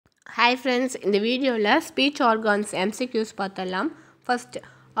Hi friends, in the video speech organs MCQs பார்த்தலாம். First,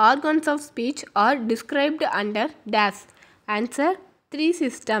 organs of speech are described under dash. Answer, 3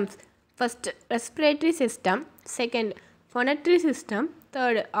 systems. First, respiratory system. Second, phonetory system.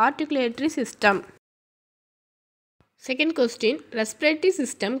 Third, articulatory system. Second question, respiratory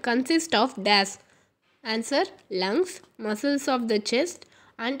system consists of dash. Answer, lungs, muscles of the chest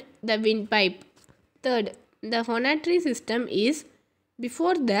and the windpipe. Third, the phonetory system is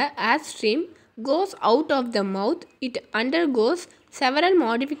before the air stream goes out of the mouth, it undergoes several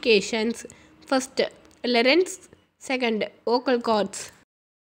modifications. First, larynx. Second, vocal cords.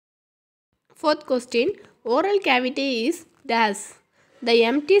 Fourth question, oral cavity is dash, the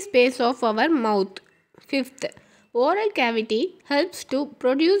empty space of our mouth. Fifth, oral cavity helps to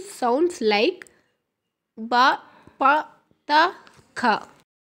produce sounds like ba, pa, ta, kha.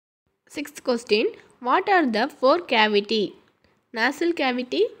 Sixth question, what are the 4 cavity? Nasal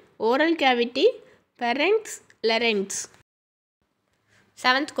cavity, oral cavity, pharynx, larynx.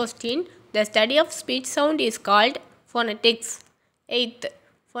 Seventh question, the study of speech sound is called phonetics. Eighth,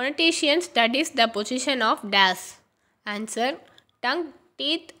 phonetician studies the position of dash. Answer, tongue,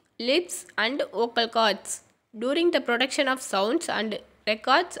 teeth, lips and vocal cords during the production of sounds and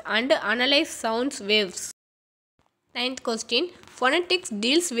records and analyze sounds waves. Ninth question, phonetics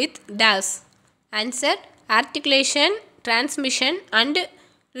deals with dash. Answer, articulation, transmission and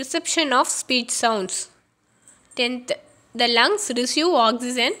reception of speech sounds. 10th, the lungs receive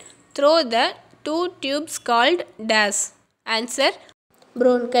oxygen through the 2 tubes called dash. Answer,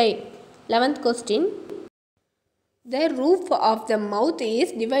 bronchi. 11th question, the roof of the mouth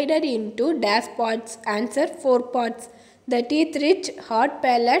is divided into dash parts. Answer, 4 parts. The teeth rich, hard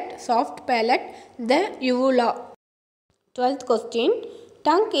palate, soft palate, the uvula. 12th question,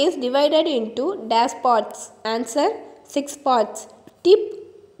 tongue is divided into dash parts. Answer, 6 parts. Tip,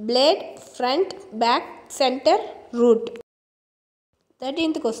 blade, front, back, center, root.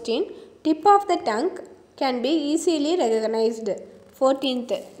 13th question, tip of the tongue can be easily recognized.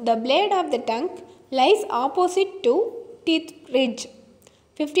 14th, the blade of the tongue lies opposite to teeth ridge.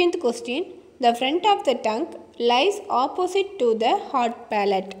 15th question, the front of the tongue lies opposite to the hard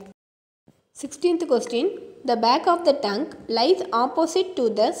palate. 16th question, the back of the tongue lies opposite to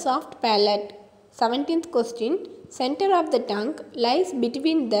the soft palate. 17th question, center of the tongue lies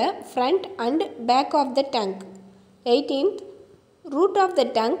between the front and back of the tongue. 18th, root of the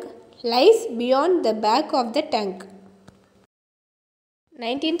tongue lies beyond the back of the tongue.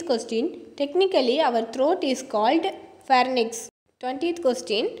 19th question, technically our throat is called pharynx. 20th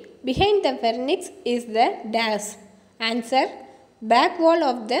question, behind the pharynx is the dash. Answer, back wall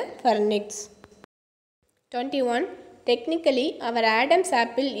of the pharynx. 21, technically our Adam's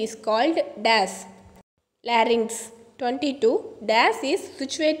apple is called dash, larynx. 22, dash is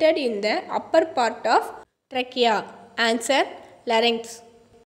situated in the upper part of trachea. Answer, larynx.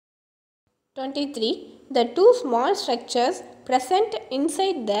 23, the 2 small structures present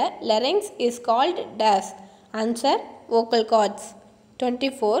inside the larynx is called dash. Answer, vocal cords.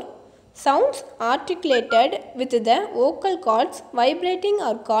 24, sounds articulated with the vocal cords vibrating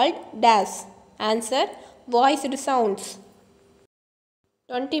are called dash. Answer, voiced sounds.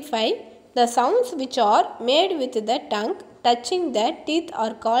 25, the sounds which are made with the tongue touching the teeth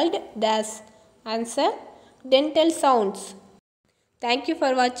are called dash. Answer, dental sounds. Thank you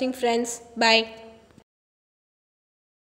for watching friends. Bye.